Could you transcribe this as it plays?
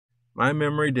My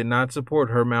memory did not support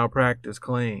her malpractice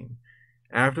claim.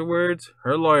 Afterwards,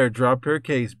 her lawyer dropped her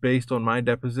case based on my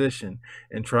deposition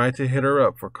and tried to hit her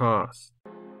up for costs.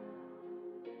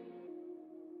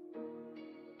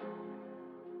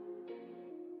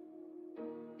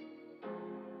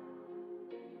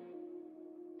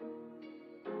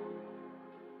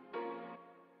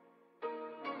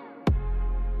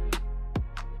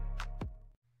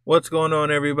 What's going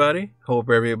on, everybody? Hope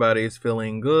everybody's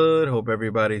feeling good. Hope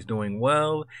everybody's doing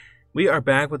well. We are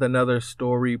back with another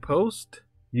story post.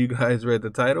 You guys read the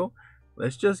title.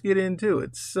 Let's just get into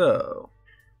it. So,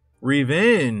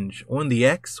 revenge on the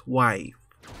ex-wife.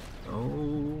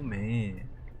 Oh, man.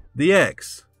 The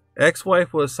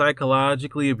ex-wife was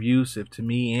psychologically abusive to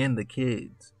me and the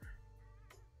kids.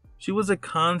 She was a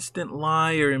constant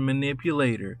liar and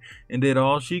manipulator and did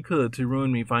all she could to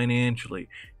ruin me financially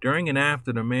during and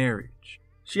after the marriage.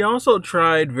 She also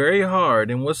tried very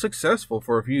hard and was successful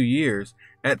for a few years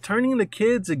at turning the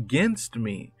kids against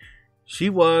me. She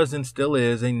was and still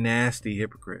is a nasty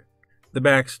hypocrite. The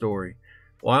backstory.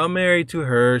 While married to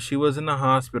her, she was in the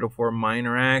hospital for a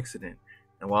minor accident.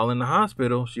 And while in the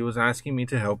hospital, she was asking me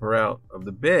to help her out of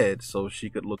the bed so she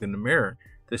could look in the mirror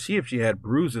to see if she had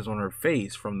bruises on her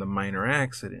face from the minor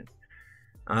accident.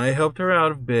 I helped her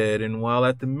out of bed, and while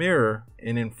at the mirror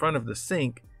and in front of the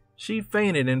sink, she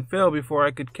fainted and fell before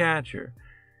I could catch her.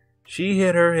 She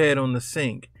hit her head on the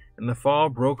sink, and the fall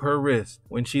broke her wrist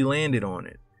when she landed on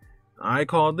it. I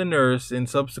called the nurse, and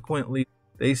subsequently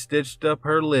they stitched up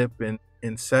her lip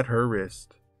and set her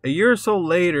wrist. A year or so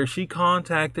later, she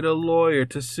contacted a lawyer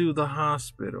to sue the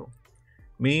hospital.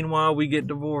 Meanwhile, we get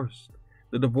divorced.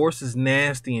 The divorce is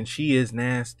nasty and she is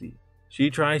nasty. She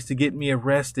tries to get me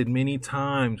arrested many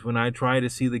times when I try to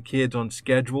see the kids on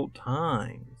scheduled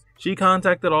times. She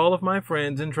contacted all of my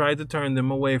friends and tried to turn them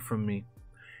away from me.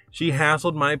 She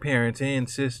hassled my parents and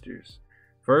sisters,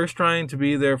 first trying to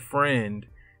be their friend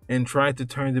and tried to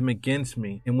turn them against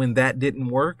me. And when that didn't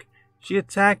work, she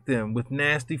attacked them with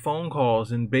nasty phone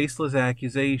calls and baseless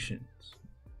accusations.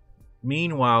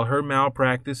 Meanwhile, her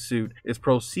malpractice suit is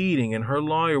proceeding and her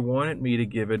lawyer wanted me to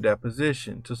give a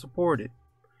deposition to support it.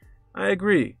 I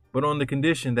agree, but on the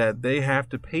condition that they have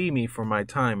to pay me for my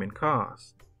time and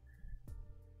cost.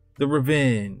 The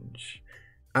revenge.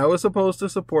 I was supposed to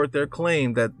support their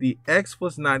claim that the ex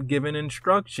was not given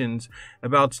instructions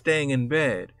about staying in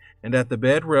bed and that the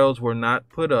bed rails were not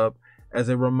put up as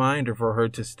a reminder for her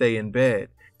to stay in bed,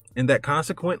 and that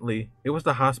consequently it was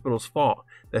the hospital's fault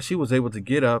that she was able to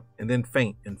get up and then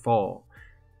faint and fall.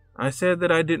 I said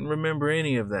that I didn't remember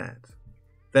any of that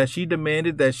she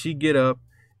demanded that she get up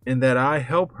and that I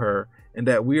help her, and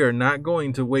that we are not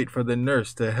going to wait for the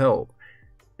nurse to help.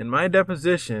 In my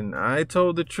deposition, I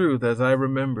told the truth as I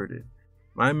remembered it.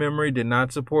 My memory did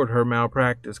not support her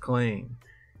malpractice claim.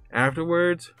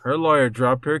 Afterwards, her lawyer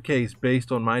dropped her case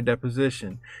based on my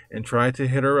deposition and tried to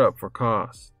hit her up for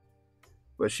costs.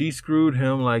 But she screwed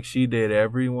him like she did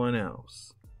everyone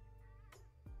else.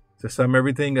 To sum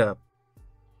everything up,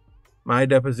 my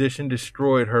deposition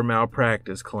destroyed her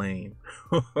malpractice claim.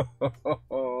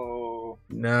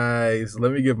 Nice.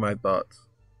 Let me give my thoughts.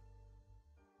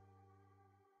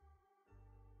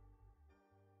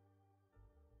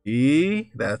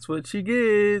 That's what she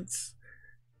gets.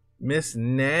 Miss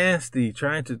Nasty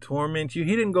trying to torment you.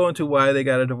 He didn't go into why they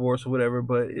got a divorce or whatever,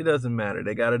 but it doesn't matter.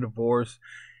 They got a divorce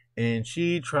and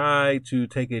she tried to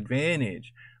take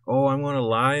advantage. Oh, I'm going to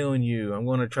lie on you. I'm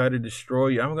going to try to destroy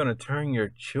you. I'm going to turn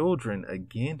your children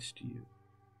against you.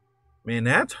 Man,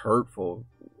 that's hurtful.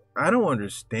 I don't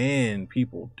understand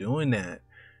people doing that.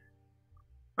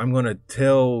 I'm going to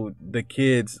tell the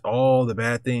kids all the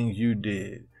bad things you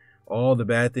did, all the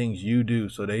bad things you do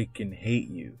so they can hate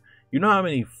you. You know how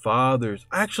many fathers...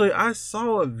 Actually, I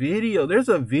saw a video. There's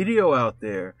a video out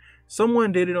there.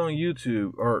 Someone did it on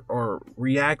YouTube or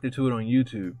reacted to it on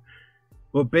YouTube.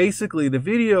 But basically, the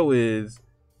video is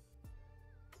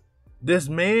this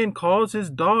man calls his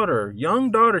daughter,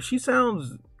 young daughter. She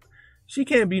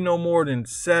can't be no more than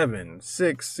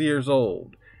 6 years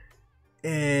old.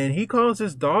 And he calls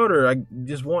his daughter,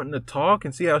 just wanting to talk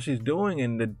and see how she's doing.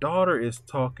 And the daughter is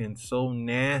talking so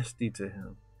nasty to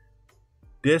him,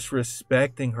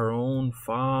 disrespecting her own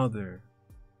father.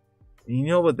 You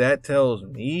know what that tells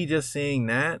me? Just seeing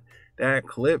that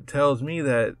clip tells me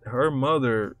that her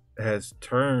mother has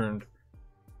turned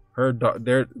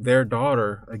their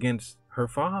daughter against her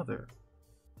father.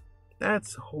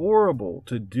 That's horrible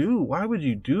to do. Why would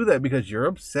you do that? Because you're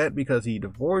upset because he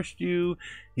divorced you,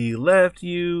 he left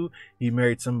you, he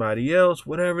married somebody else,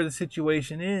 whatever the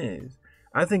situation is.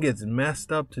 I think it's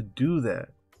messed up to do that.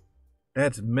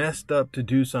 That's messed up to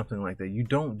do something like that. You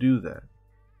don't do that.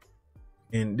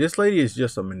 And this lady is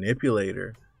just a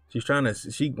manipulator.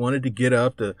 She wanted to get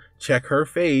up to check her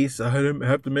face. I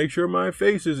have to make sure my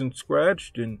face isn't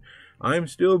scratched and I'm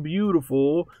still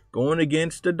beautiful, going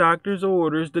against the doctor's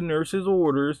orders, the nurse's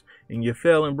orders, and you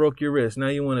fell and broke your wrist. Now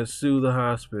you want to sue the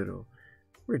hospital.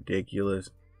 Ridiculous.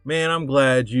 Man, I'm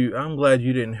glad you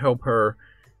didn't help her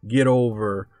get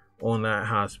over on that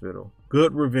hospital.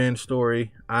 Good revenge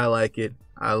story. I like it.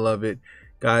 I love it.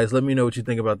 Guys, let me know what you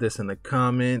think about this in the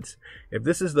comments. If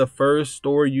this is the first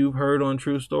story you've heard on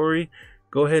True Story,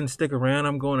 go ahead and stick around.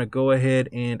 I'm going to go ahead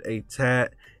and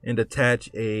attach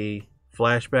a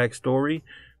flashback story.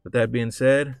 With that being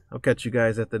said, I'll catch you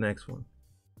guys at the next one.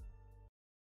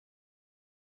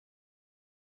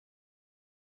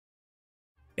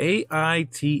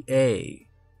 AITA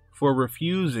for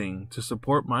refusing to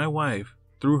support my wife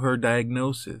through her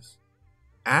diagnosis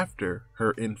after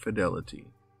her infidelity.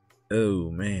 Oh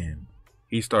man.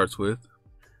 He starts with,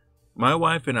 my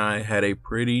wife and I had a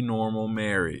pretty normal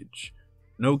marriage.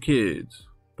 No kids,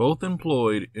 both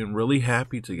employed and really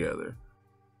happy together.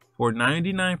 For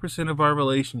 99% of our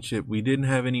relationship, we didn't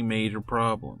have any major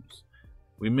problems.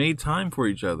 We made time for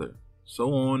each other,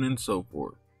 so on and so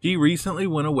forth. She recently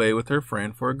went away with her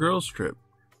friend for a girls' trip.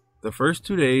 The first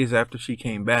 2 days after she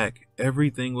came back,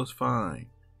 everything was fine.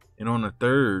 And on the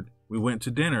third, we went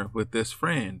to dinner with this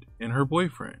friend and her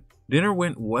boyfriend. Dinner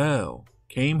went well,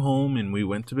 came home and we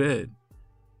went to bed.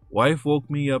 Wife woke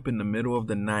me up in the middle of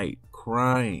the night,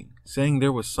 crying, saying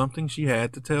there was something she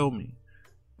had to tell me.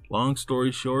 Long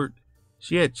story short,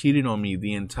 she had cheated on me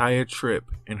the entire trip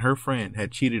and her friend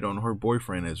had cheated on her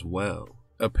boyfriend as well.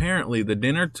 Apparently, the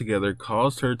dinner together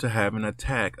caused her to have an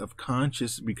attack of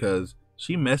conscience because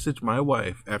she messaged my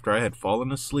wife after I had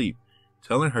fallen asleep,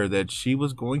 telling her that she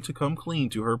was going to come clean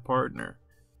to her partner.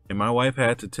 And my wife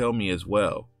had to tell me as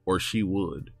well, or she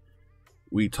would.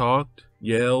 We talked,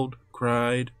 yelled,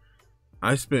 cried.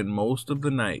 I spent most of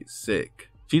the night sick.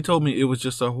 She told me it was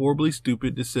just a horribly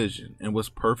stupid decision and was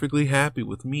perfectly happy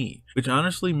with me, which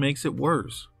honestly makes it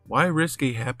worse. Why risk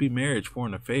a happy marriage for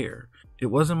an affair? It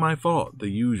wasn't my fault, the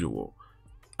usual.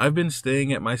 I've been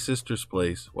staying at my sister's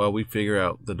place while we figure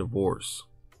out the divorce.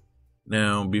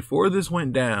 Now, before this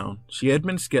went down, she had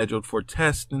been scheduled for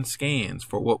tests and scans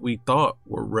for what we thought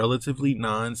were relatively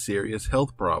non-serious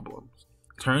health problems.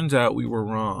 Turns out we were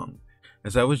wrong,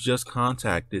 as I was just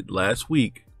contacted last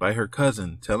week by her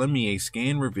cousin telling me a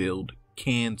scan revealed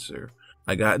cancer.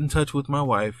 I got in touch with my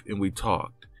wife and we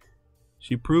talked.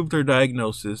 She proved her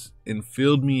diagnosis and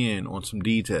filled me in on some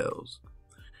details.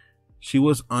 She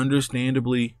was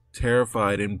understandably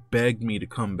terrified and begged me to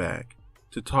come back,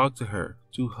 to talk to her,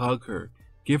 to hug her,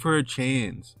 give her a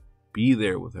chance, be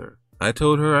there with her. I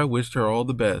told her I wished her all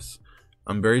the best.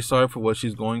 I'm very sorry for what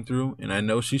she's going through, and I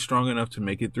know she's strong enough to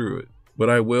make it through it, but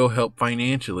I will help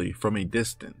financially from a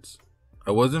distance.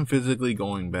 I wasn't physically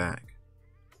going back.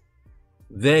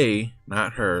 They,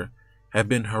 not her, have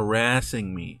been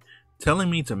harassing me, telling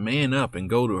me to man up and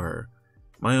go to her.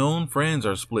 My own friends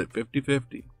are split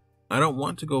 50-50. I don't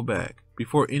want to go back.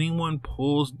 Before anyone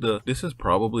pulls the "this is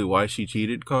probably why she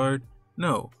cheated" card,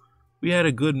 no. We had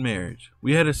a good marriage.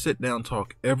 We had a sit-down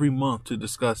talk every month to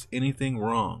discuss anything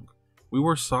wrong. We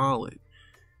were solid.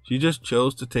 She just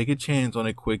chose to take a chance on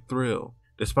a quick thrill,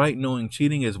 despite knowing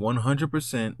cheating is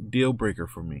 100% deal breaker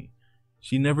for me.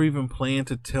 She never even planned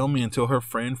to tell me until her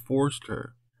friend forced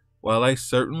her. While I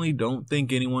certainly don't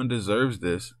think anyone deserves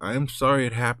this, I am sorry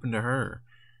it happened to her.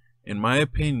 In my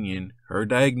opinion, her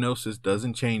diagnosis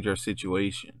doesn't change our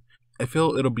situation. I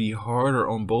feel it'll be harder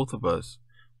on both of us,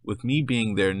 with me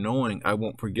being there knowing I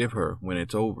won't forgive her when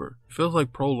it's over. It feels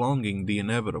like prolonging the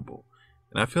inevitable,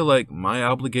 and I feel like my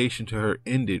obligation to her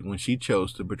ended when she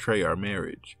chose to betray our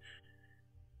marriage.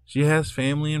 She has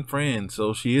family and friends,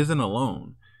 so she isn't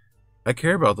alone. I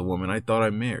care about the woman I thought I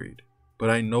married,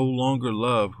 but I no longer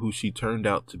love who she turned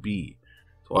out to be,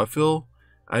 so I feel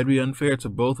I'd be unfair to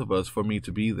both of us for me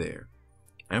to be there.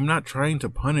 I'm not trying to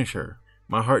punish her.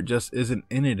 My heart just isn't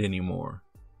in it anymore.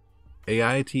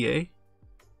 AITA?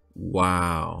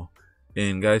 Wow.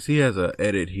 And guys, he has an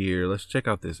edit here. Let's check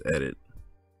out this edit.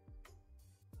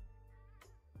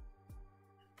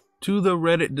 To the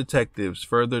Reddit detectives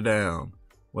further down.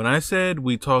 When I said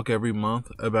we talk every month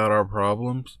about our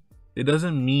problems, it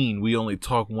doesn't mean we only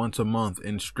talk once a month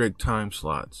in strict time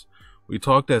slots. We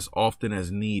talked as often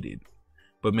as needed,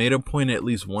 but made a point at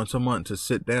least once a month to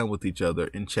sit down with each other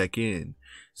and check in,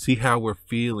 see how we're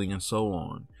feeling and so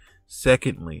on.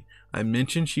 Secondly, I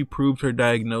mentioned she proved her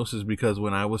diagnosis because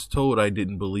when I was told, I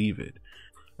didn't believe it.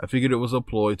 I figured it was a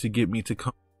ploy to get me to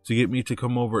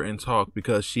come over and talk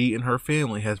because she and her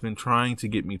family has been trying to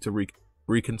get me to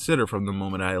reconsider from the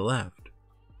moment I left.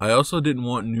 I also didn't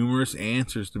want numerous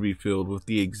answers to be filled with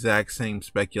the exact same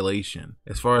speculation.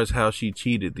 As far as how she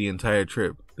cheated the entire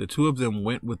trip, the two of them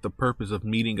went with the purpose of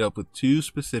meeting up with two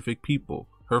specific people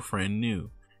her friend knew.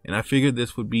 And I figured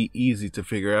this would be easy to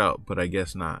figure out, but I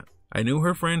guess not. I knew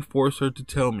her friend forced her to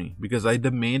tell me because I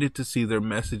demanded to see their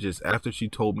messages after she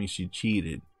told me she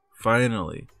cheated.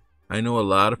 Finally, I know a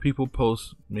lot of people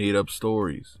post made up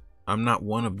stories. I'm not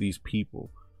one of these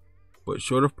people. But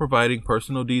short of providing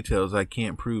personal details, I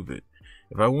can't prove it.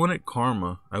 If I wanted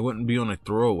karma, I wouldn't be on a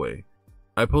throwaway.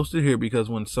 I posted here because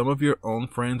when some of your own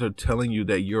friends are telling you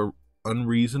that you're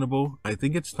unreasonable, I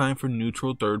think it's time for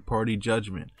neutral third-party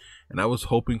judgment, and I was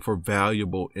hoping for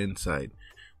valuable insight,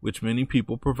 which many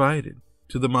people provided.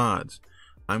 To the mods,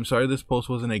 I'm sorry this post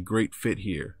wasn't a great fit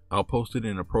here. I'll post it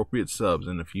in appropriate subs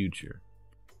in the future.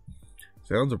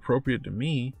 Sounds appropriate to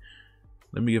me.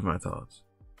 Let me give my thoughts.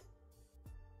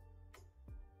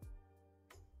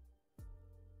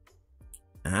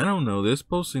 I don't know, this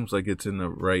post seems like it's in the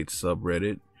right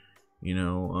subreddit. You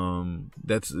know,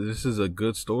 this is a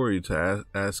good story to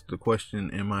ask the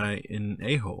question, am I an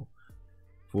a-hole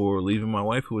for leaving my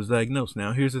wife who was diagnosed?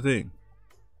 Now here's the thing,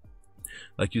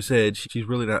 like you said, she's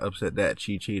really not upset that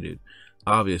she cheated.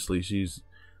 Obviously she's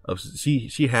upset.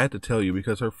 She had to tell you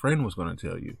because her friend was going to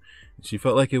tell you. She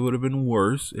felt like it would have been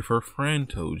worse if her friend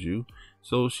told you,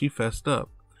 so she fessed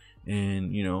up.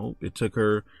 And you know, it took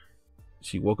her,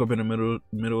 she woke up in the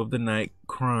middle of the night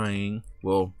crying.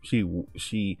 Well, she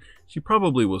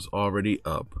probably was already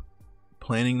up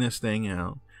planning this thing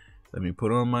out. Let me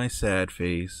put on my sad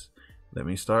face, let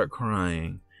me start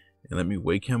crying, and let me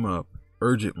wake him up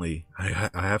urgently.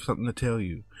 I have something to tell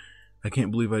you. I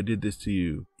can't believe I did this to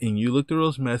you. And you looked through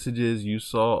those messages, you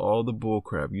saw all the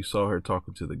bullcrap. You saw her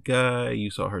talking to the guy,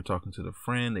 you saw her talking to the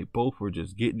friend. They both were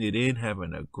just getting it in,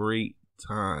 having a great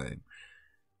time.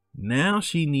 Now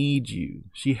she needs you.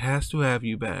 She has to have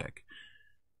you back.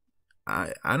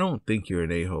 I don't think you're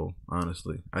an a-hole,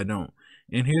 honestly. I don't.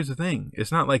 And here's the thing.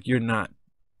 It's not like you're not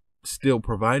still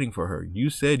providing for her. You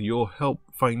said you'll help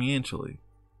financially.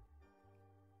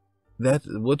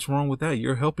 What's wrong with that?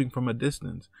 You're helping from a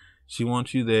distance. She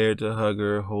wants you there to hug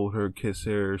her, hold her, kiss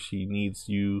her. She needs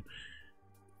you.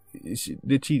 She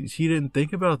didn't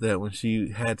think about that when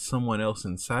she had someone else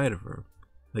inside of her.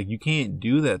 Like, you can't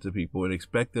do that to people and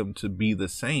expect them to be the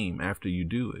same after you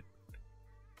do it.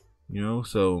 You know,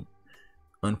 so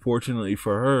unfortunately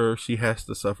for her, she has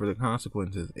to suffer the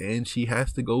consequences, and she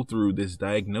has to go through this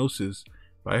diagnosis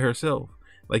by herself.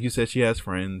 Like you said, she has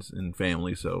friends and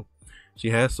family, so she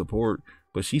has support,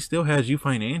 but she still has you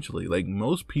financially. Like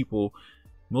most people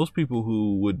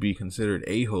who would be considered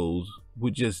a-holes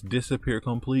would just disappear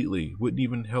completely, wouldn't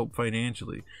even help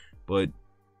financially. But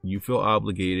you feel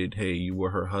obligated. Hey, you were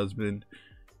her husband,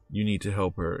 you need to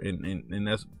help her, and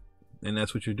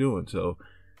that's what you're doing. So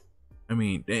I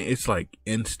mean, it's like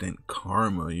instant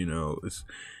karma, you know.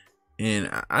 And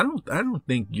I don't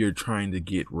think you're trying to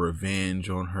get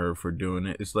revenge on her for doing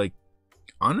it. It's like,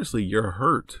 honestly, you're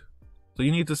hurt, so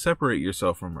you need to separate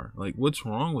yourself from her. Like, what's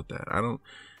wrong with that?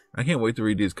 I can't wait to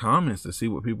read these comments to see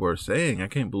what people are saying. I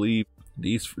can't believe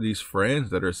these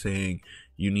friends that are saying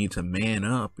you need to man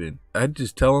up, and I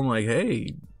just tell them, like,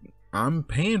 hey, I'm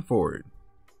paying for it.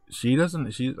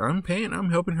 I'm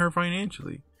helping her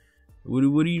financially. What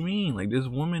do you mean? Like, this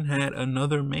woman had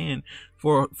another man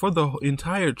for the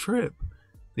entire trip.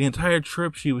 The entire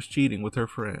trip she was cheating with her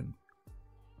friend.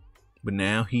 But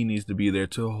now he needs to be there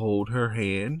to hold her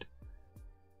hand.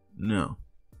 No,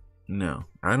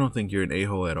 I don't think you're an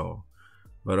a-hole at all.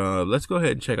 But let's go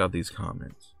ahead and check out these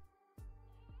comments.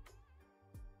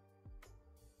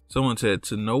 Someone said,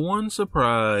 to no one's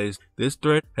surprise, this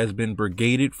thread has been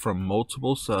brigaded from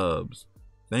multiple subs.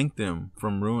 Thank them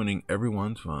from ruining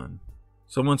everyone's fun.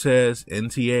 Someone says,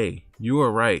 NTA, you are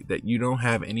right that you don't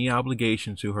have any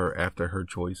obligation to her after her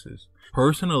choices.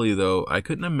 Personally though, I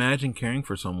couldn't imagine caring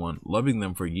for someone, loving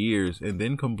them for years, and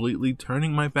then completely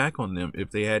turning my back on them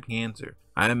if they had cancer.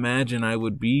 I imagine I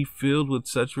would be filled with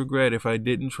such regret if I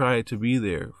didn't try to be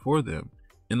there for them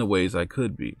in the ways I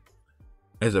could be.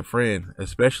 As a friend,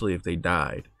 especially if they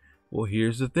died. Well,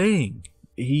 here's the thing.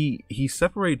 He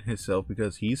separated himself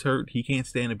because he's hurt. He can't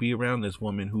stand to be around this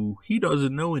woman who he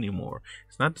doesn't know anymore.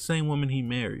 It's not the same woman he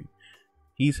married.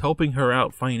 He's helping her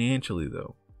out financially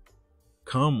though.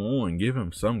 Come on, give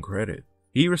him some credit.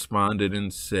 He responded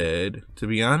and said, to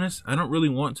be honest, I don't really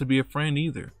want to be a friend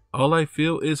either. All I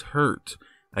feel is hurt.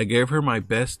 I gave her my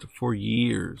best for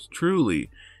years,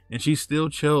 truly, and she still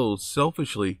chose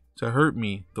selfishly to hurt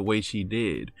me the way she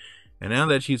did. And now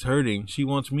that she's hurting, she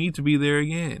wants me to be there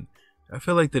again. I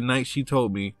feel like the night she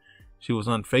told me she was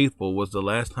unfaithful was the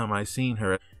last time I seen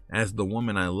her as the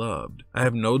woman I loved. I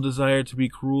have no desire to be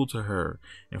cruel to her,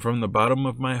 and from the bottom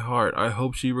of my heart, I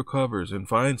hope she recovers and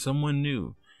finds someone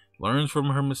new, learns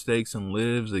from her mistakes, and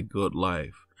lives a good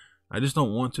life. I just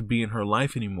don't want to be in her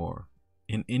life anymore,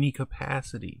 in any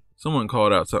capacity. Someone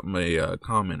called out something a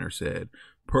commenter said.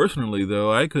 Personally,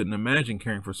 though, I couldn't imagine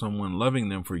caring for someone, loving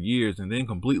them for years, and then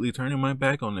completely turning my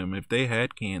back on them if they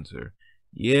had cancer.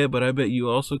 Yeah, but I bet you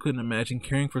also couldn't imagine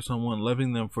caring for someone,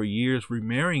 loving them for years,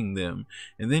 remarrying them,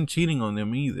 and then cheating on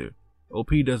them either.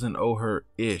 OP doesn't owe her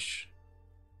ish.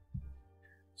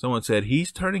 Someone said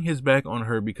he's turning his back on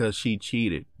her because she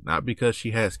cheated, not because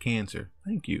she has cancer.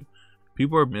 Thank you.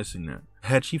 People are missing that.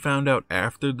 Had she found out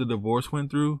after the divorce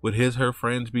went through, would her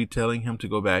friends be telling him to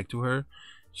go back to her?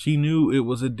 She knew it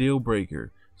was a deal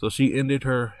breaker, so she ended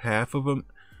her half of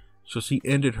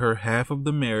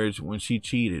the marriage when she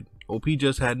cheated. OP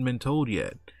just hadn't been told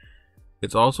yet.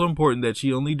 It's also important that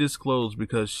she only disclosed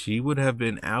because she would have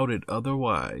been outed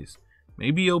otherwise.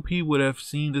 Maybe OP would have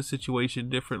seen the situation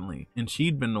differently, and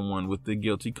she'd been the one with the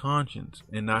guilty conscience,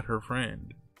 and not her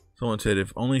friend. Someone said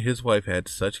if only his wife had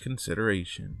such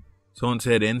consideration. Someone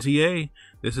said, NTA,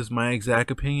 this is my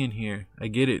exact opinion here. I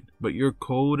get it, but you're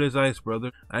cold as ice,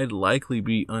 brother. I'd likely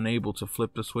be unable to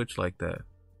flip the switch like that.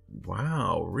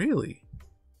 Wow, really?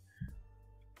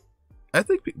 I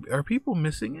think, are people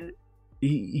missing it?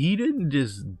 He didn't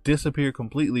just disappear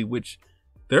completely, which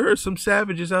there are some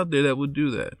savages out there that would do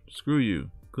that. Screw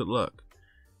you. Good luck.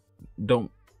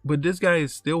 But this guy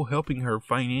is still helping her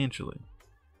financially.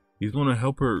 He's going to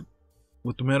help her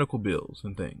with the medical bills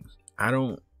and things. I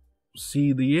don't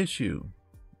see the issue.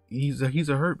 He's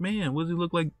a hurt man. What does he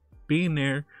look like being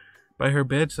there by her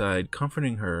bedside,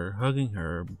 comforting her, hugging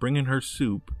her, bringing her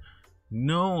soup,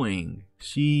 knowing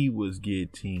she was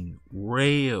getting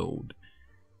railed,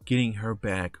 getting her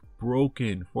back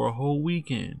broken for a whole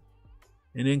weekend,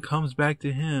 and then comes back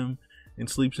to him and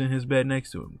sleeps in his bed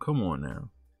next to him? Come on now.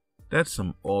 That's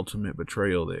some ultimate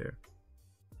betrayal there.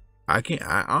 I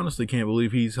honestly can't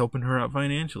believe he's helping her out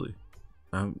financially.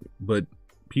 But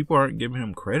people aren't giving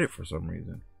him credit for some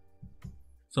reason.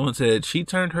 Someone said she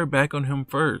turned her back on him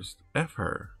first. F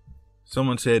her.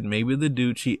 Someone said maybe the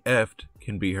dude she effed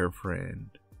can be her friend.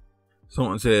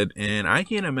 Someone said, and I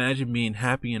can't imagine being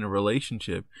happy in a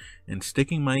relationship and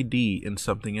sticking my D in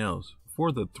something else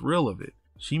for the thrill of it.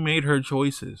 She made her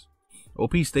choices.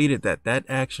 OP stated that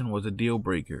action was a deal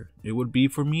breaker. It would be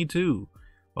for me too.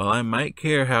 While I might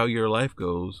care how your life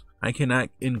goes, I cannot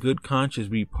in good conscience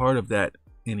be part of that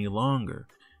any longer.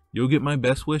 You'll get my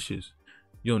best wishes.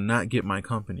 You'll not get my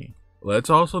company. Let's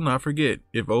also not forget,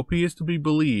 if OP is to be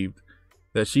believed,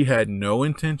 that she had no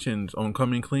intentions on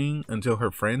coming clean until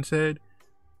her friend said,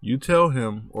 you tell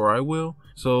him or I will.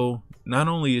 So not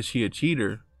only is she a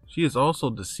cheater, she is also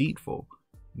deceitful.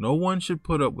 No one should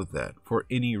put up with that for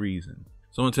any reason.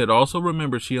 Someone said, also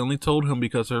remember, she only told him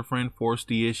because her friend forced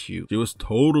the issue. She was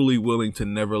totally willing to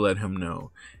never let him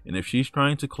know. And if she's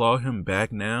trying to claw him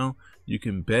back now, you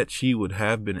can bet she would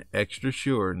have been extra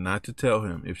sure not to tell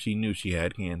him if she knew she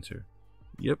had cancer.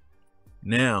 Yep.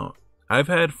 Now, I've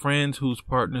had friends whose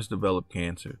partners developed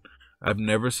cancer. I've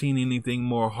never seen anything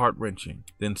more heart-wrenching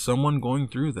than someone going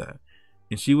through that.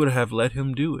 And she would have let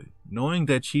him do it, knowing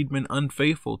that she'd been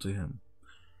unfaithful to him.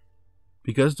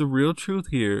 Because the real truth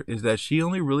here is that she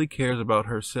only really cares about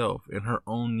herself and her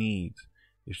own needs.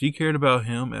 If she cared about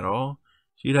him at all,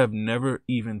 she'd have never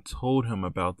even told him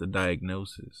about the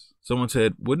diagnosis. Someone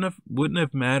said, wouldn't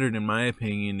have mattered in my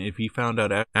opinion if he found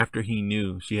out after he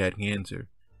knew she had cancer.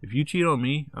 If you cheat on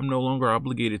me, I'm no longer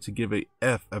obligated to give a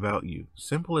F about you.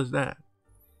 Simple as that.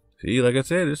 See, like I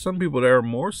said, there's some people that are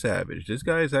more savage. This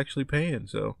guy is actually paying,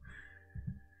 so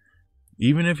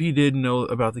even if he did know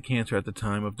about the cancer at the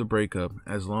time of the breakup,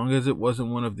 as long as it wasn't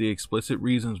one of the explicit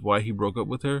reasons why he broke up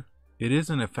with her, it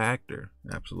isn't a factor.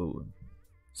 Absolutely.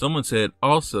 Someone said,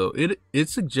 also, it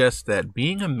suggests that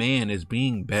being a man is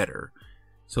being better.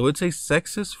 So it's a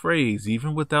sexist phrase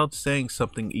even without saying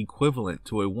something equivalent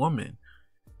to a woman.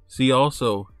 See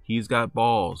also, he's got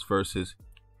balls versus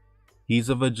he's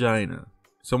a vagina.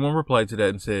 Someone replied to that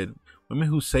and said, women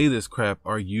who say this crap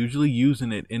are usually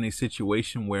using it in a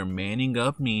situation where manning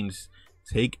up means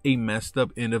take a messed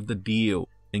up end of the deal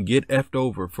and get effed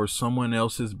over for someone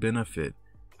else's benefit.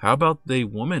 How about they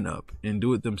woman up and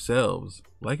do it themselves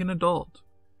like an adult?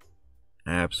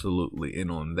 Absolutely. And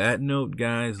on that note,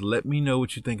 guys, let me know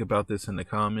what you think about this in the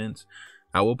comments.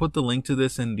 I will put the link to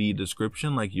this in the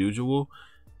description like usual.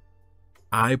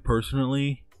 I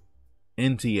personally,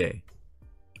 NTA.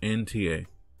 And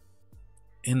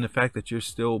the fact that you're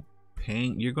still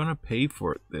paying, you're going to pay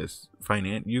for this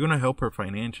you're going to help her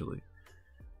financially.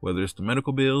 whether it's the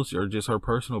medical bills or just her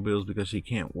personal bills because she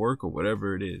can't work or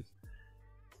whatever it is.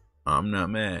 I'm not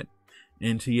mad.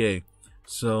 NTA.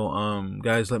 So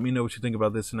guys, let me know what you think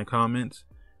about this in the comments,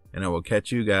 and I will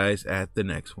catch you guys at the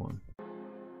next one.